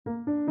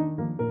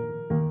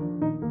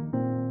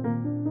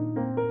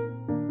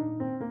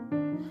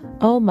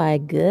Oh my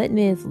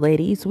goodness,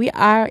 ladies. We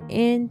are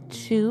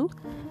into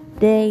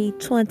day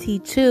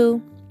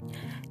 22,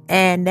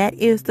 and that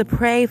is to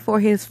pray for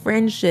his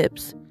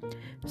friendships.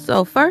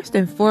 So, first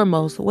and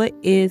foremost, what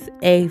is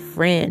a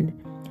friend?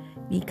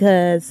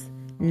 Because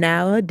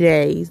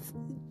nowadays,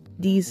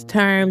 these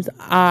terms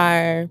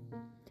are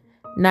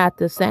not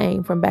the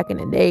same from back in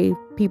the day.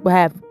 People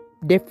have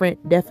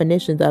different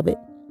definitions of it.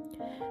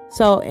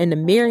 So, in the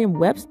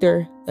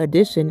Merriam-Webster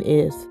edition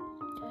is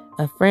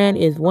a friend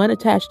is one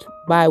attached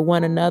by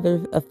one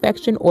another's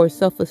affection or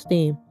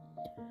self-esteem.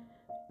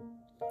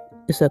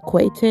 It's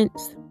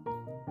acquaintance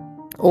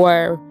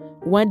or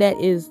one that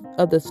is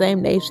of the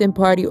same nation,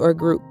 party, or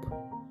group.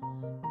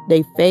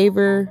 They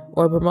favor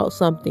or promote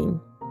something.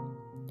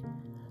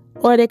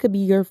 Or they could be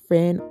your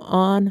friend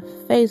on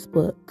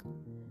Facebook.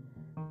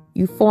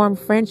 You form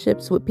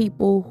friendships with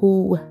people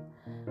who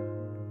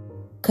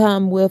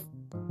come with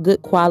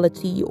good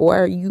quality,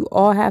 or you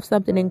all have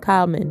something in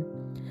common.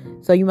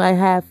 So you might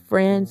have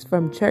friends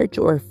from church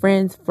or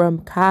friends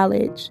from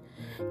college.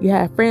 You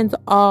have friends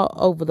all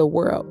over the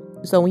world.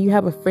 So when you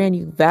have a friend,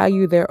 you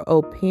value their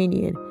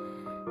opinion.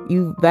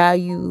 You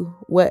value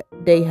what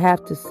they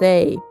have to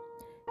say.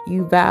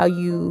 You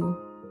value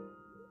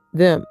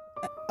them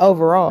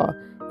overall.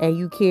 And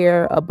you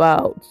care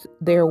about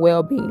their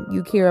well-being.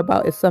 You care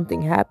about if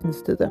something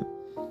happens to them.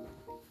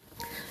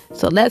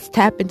 So let's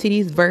tap into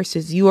these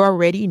verses you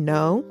already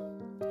know.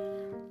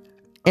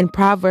 In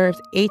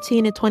Proverbs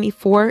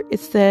 18:24,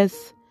 it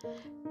says,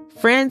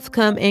 friends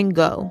come and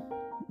go,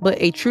 but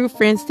a true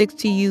friend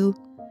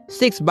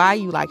sticks by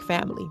you like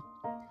family.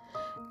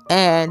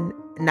 And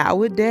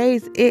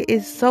nowadays, it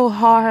is so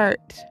hard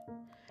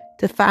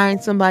to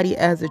find somebody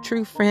as a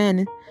true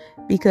friend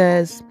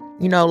because,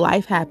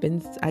 life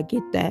happens. I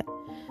get that.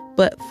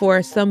 But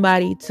for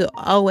somebody to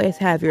always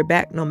have your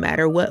back no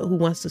matter what, who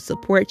wants to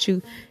support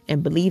you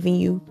and believe in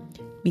you,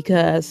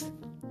 because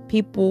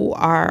people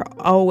are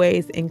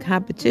always in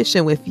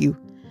competition with you.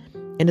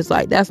 And it's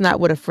like, that's not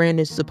what a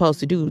friend is supposed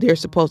to do. They're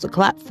supposed to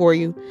clap for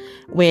you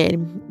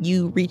when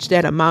you reach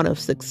that amount of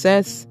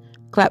success,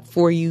 clap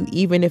for you,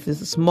 even if it's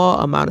a small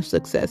amount of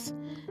success,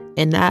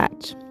 and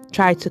not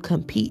try to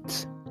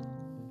compete.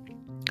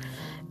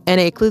 And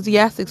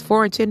Ecclesiastes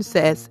 4:10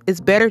 says, it's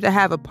better to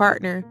have a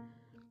partner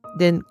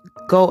than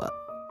go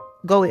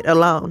it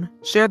alone.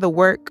 Share the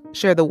work,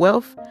 share the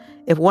wealth.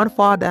 If one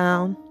fall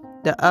down,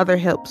 the other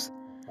helps.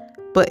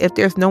 But if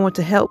there's no one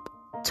to help,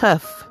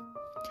 tough.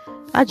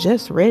 I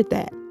just read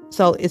that.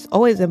 So it's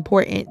always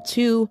important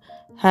to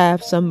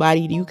have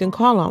somebody you can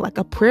call on, like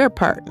a prayer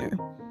partner.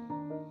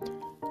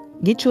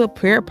 Get you a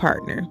prayer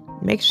partner.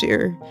 Make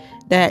sure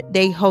that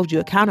they hold you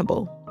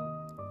accountable.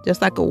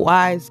 Just like a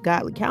wise,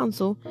 godly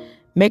counsel,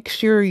 make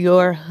sure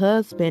your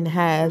husband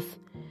has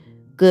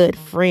good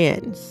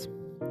friends.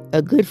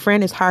 A good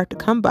friend is hard to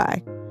come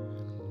by.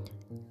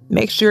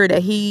 Make sure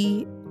that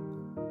he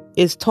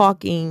is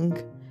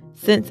talking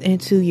sense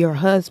into your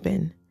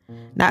husband.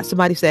 Not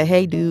somebody say,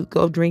 hey, dude,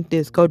 go drink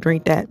this, go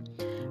drink that.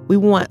 We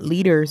want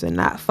leaders and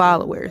not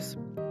followers.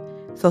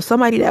 So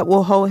somebody that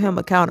will hold him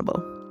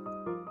accountable.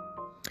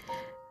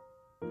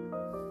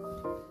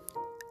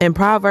 And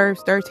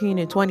Proverbs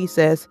 13:20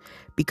 says,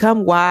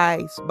 become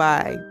wise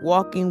by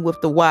walking with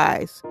the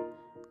wise.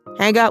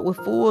 Hang out with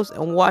fools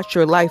and watch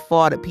your life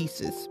fall to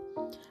pieces.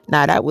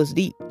 Now that was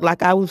deep.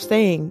 Like I was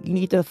saying, you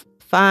need to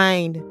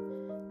find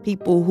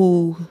people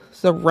who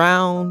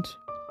surround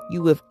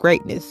you with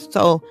greatness.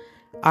 So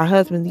our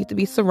husbands need to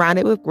be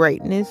surrounded with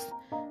greatness,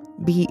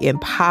 be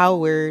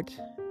empowered,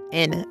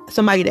 and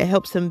somebody that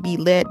helps him be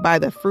led by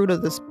the fruit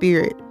of the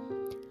Spirit.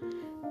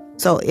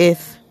 So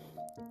if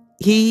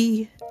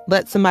he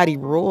lets somebody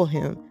rule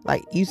him,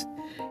 like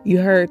you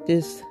heard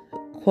this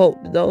quote,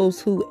 those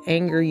who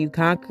anger you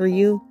conquer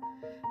you.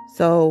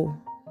 So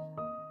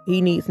he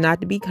needs not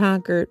to be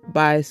conquered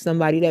by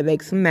somebody that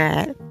makes him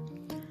mad.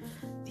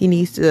 He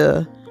needs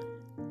to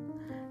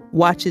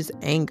watch his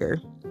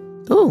anger.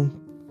 Ooh,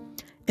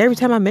 every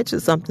time I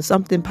mention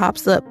something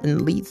pops up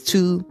and leads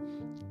to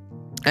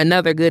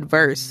another good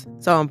verse.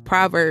 So in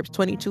Proverbs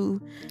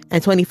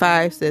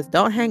 22:25 says,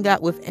 don't hang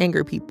out with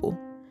angry people.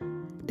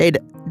 They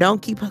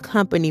don't keep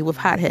company with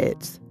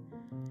hotheads.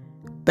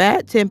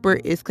 Bad temper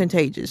is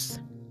contagious.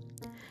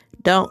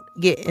 Don't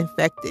get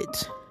infected.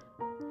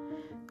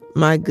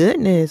 My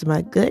goodness.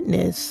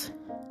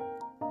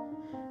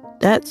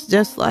 That's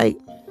just like,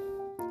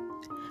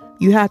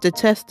 you have to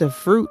test the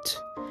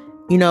fruit.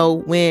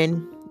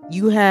 When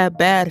you have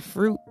bad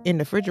fruit in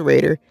the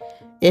refrigerator,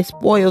 it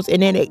spoils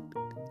and then it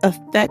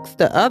affects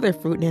the other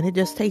fruit and it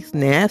just tastes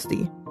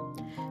nasty.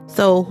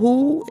 So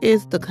who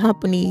is the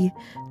company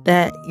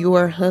that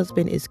your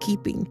husband is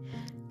keeping?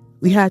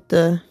 We have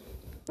to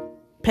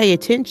pay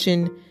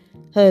attention,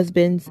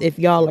 husbands, if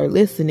y'all are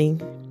listening.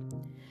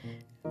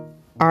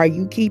 Are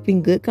you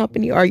keeping good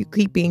company? Are you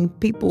keeping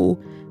people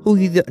who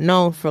you've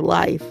known for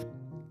life?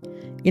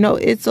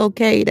 It's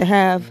okay to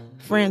have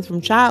friends from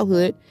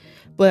childhood,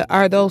 but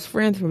are those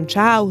friends from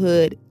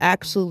childhood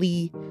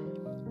actually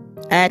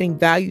adding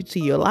value to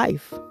your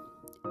life?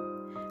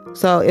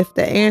 So if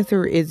the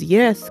answer is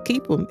yes,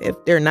 keep them. If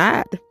they're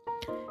not,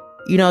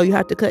 you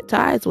have to cut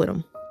ties with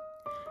them.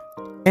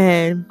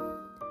 And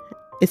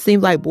it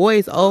seems like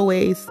boys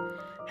always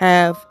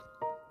have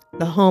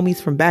the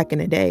homies from back in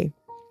the day.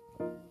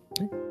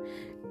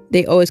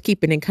 They always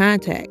keep it in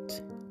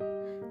contact.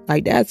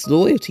 Like, that's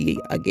loyalty.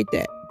 I get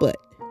that. But,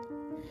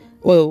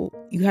 well,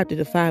 you have to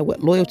define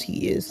what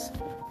loyalty is.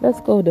 Let's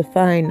go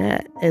define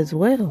that as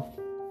well.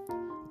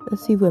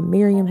 Let's see what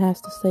Miriam has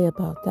to say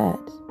about that.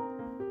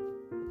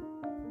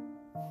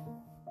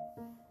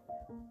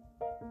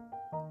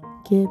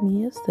 Give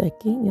me a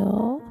second,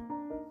 y'all.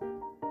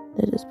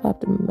 That just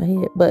popped in my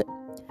head. But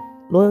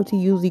loyalty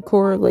usually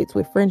correlates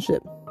with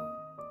friendship.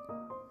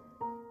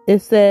 It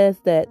says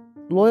that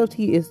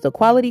loyalty is the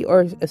quality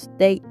or a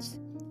state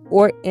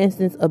or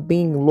instance of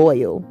being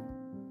loyal.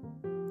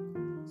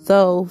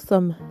 So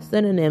some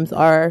synonyms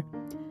are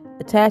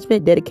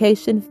attachment,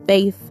 dedication,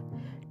 faith,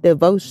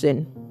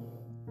 devotion.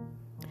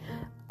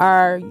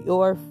 Are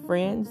your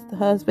friends the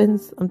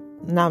husbands?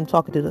 Now I'm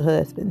talking to the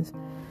husbands.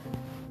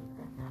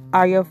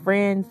 Are your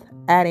friends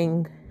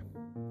adding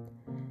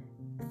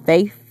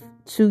faith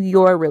to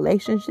your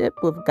relationship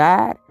with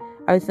God?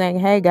 Are you saying,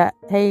 hey, God,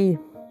 hey,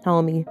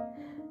 homie,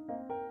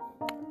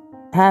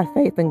 have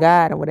faith in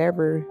God and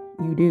whatever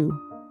you do?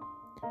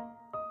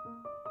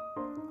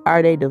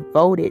 Are they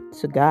devoted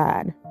to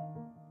God?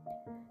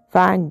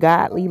 Find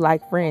godly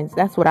like friends.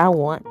 That's what I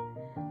want.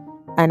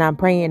 And I'm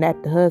praying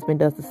that the husband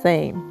does the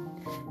same.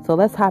 So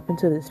let's hop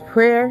into this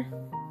prayer.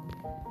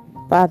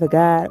 Father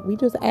God, we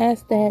just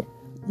ask that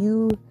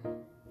you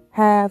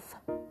have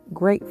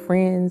great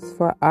friends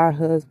for our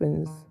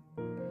husbands.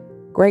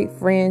 Great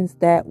friends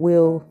that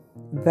will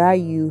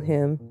value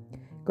him.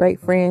 Great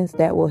friends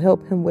that will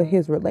help him with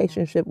his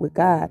relationship with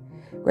God.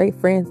 Great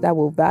friends that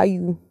will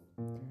value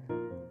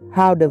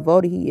how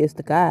devoted he is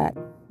to God.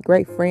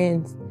 Great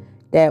friends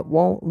that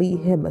won't lead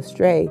him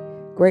astray.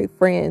 Great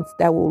friends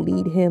that will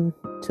lead him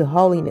to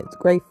holiness.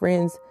 Great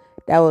friends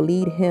that will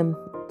lead him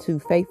to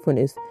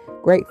faithfulness.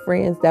 Great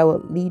friends that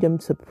will lead him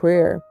to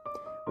prayer.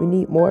 We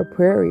need more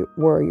prayer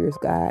warriors,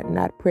 God,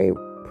 not pray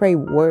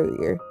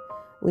warrior.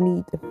 We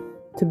need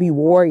to be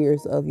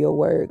warriors of your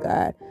word,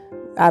 God.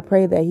 I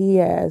pray that he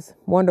has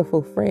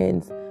wonderful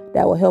friends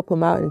that will help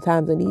him out in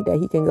times of need that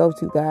he can go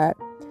to, God.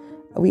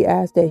 We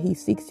ask that he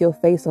seeks your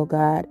face, oh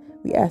God.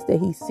 We ask that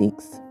he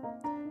seeks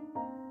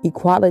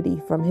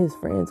equality from his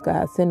friends,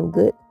 God. Send him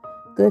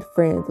good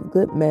friends of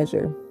good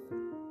measure,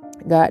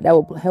 God, that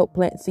will help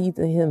plant seeds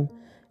in him,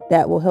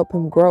 that will help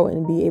him grow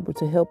and be able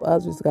to help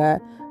others, God.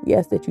 We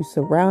ask that you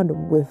surround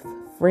him with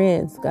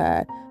friends,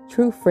 God,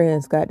 true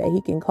friends, God, that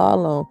he can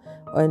call on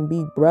and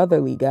be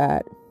brotherly,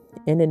 God.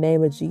 In the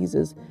name of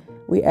Jesus,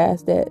 we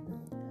ask that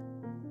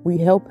we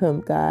help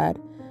him, God,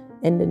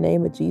 in the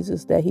name of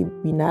Jesus, that he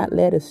be not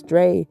led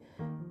astray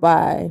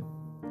by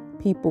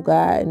people,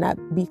 God, and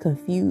not be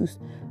confused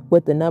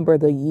with the number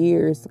of the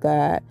years,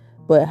 God,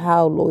 but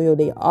how loyal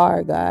they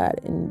are, God,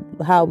 and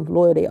how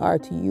loyal they are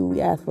to you.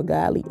 We ask for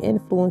godly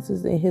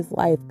influences in his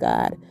life,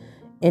 God.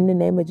 In the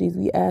name of Jesus,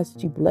 we ask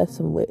that you bless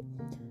him with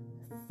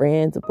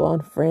friends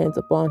upon friends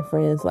upon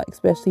friends, like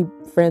especially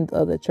friends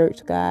of the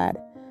church, God,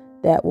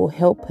 that will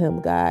help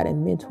him, God,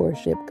 and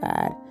mentorship,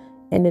 God.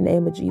 In the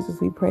name of Jesus,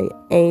 we pray.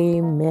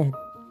 Amen.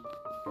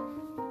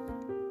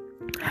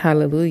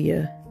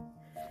 Hallelujah.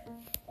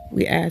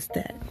 We ask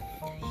that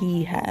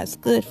he has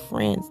good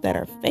friends that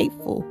are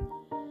faithful,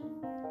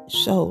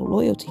 show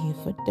loyalty and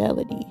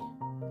fidelity,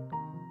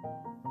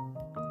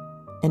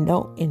 and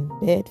don't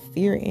embed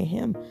fear in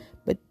him,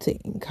 but to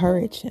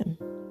encourage him.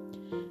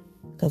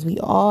 Because we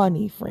all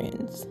need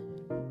friends,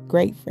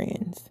 great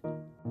friends.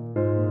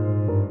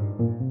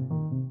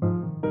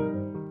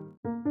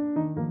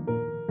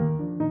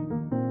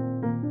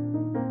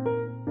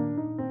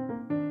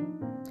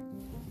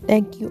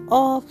 Thank you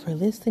all for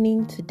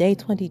listening to Day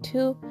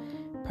 22.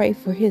 Pray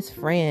for his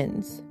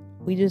friends.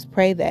 We just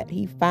pray that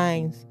he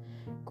finds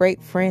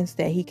great friends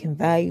that he can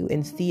value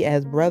and see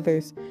as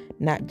brothers,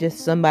 not just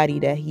somebody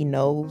that he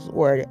knows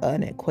or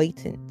an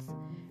acquaintance.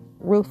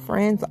 Real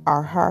friends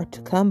are hard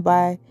to come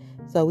by,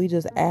 so we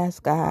just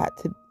ask God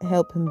to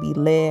help him be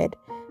led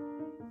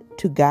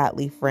to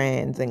godly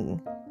friends and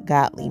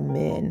godly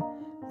men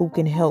who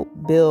can help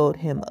build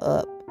him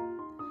up,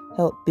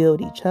 help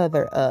build each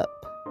other up,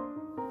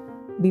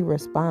 be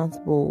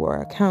responsible or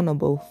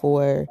accountable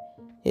for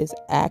his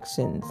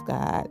actions,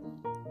 God,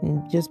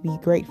 and just be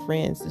great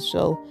friends to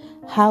show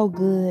how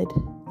good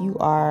you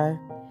are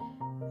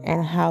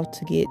and how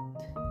to get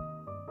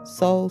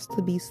souls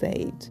to be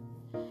saved.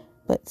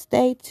 But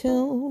stay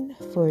tuned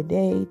for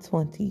Day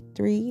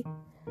 23.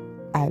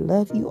 I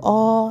love you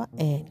all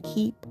and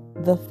keep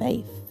the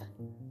faith.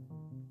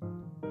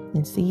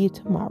 And see you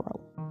tomorrow.